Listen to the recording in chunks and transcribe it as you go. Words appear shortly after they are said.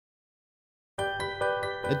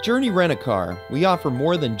At Journey Rent-A-Car, we offer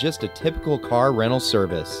more than just a typical car rental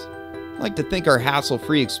service. I like to think our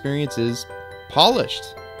hassle-free experience is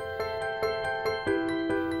polished.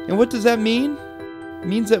 And what does that mean? It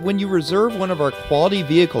means that when you reserve one of our quality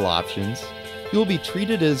vehicle options, you'll be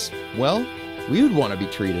treated as, well, we would want to be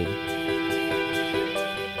treated.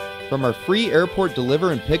 From our free airport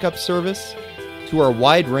deliver and pickup service to our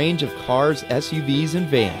wide range of cars, SUVs, and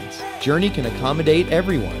vans, Journey can accommodate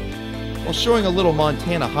everyone while showing a little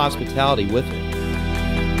Montana hospitality with it.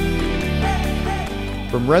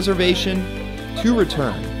 From reservation to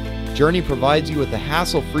return, Journey provides you with a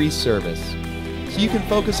hassle-free service so you can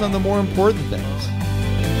focus on the more important things.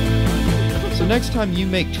 So next time you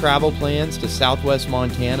make travel plans to Southwest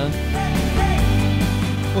Montana,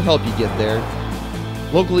 we'll help you get there.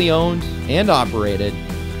 Locally owned and operated,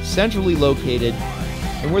 centrally located,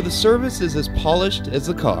 and where the service is as polished as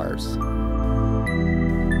the cars.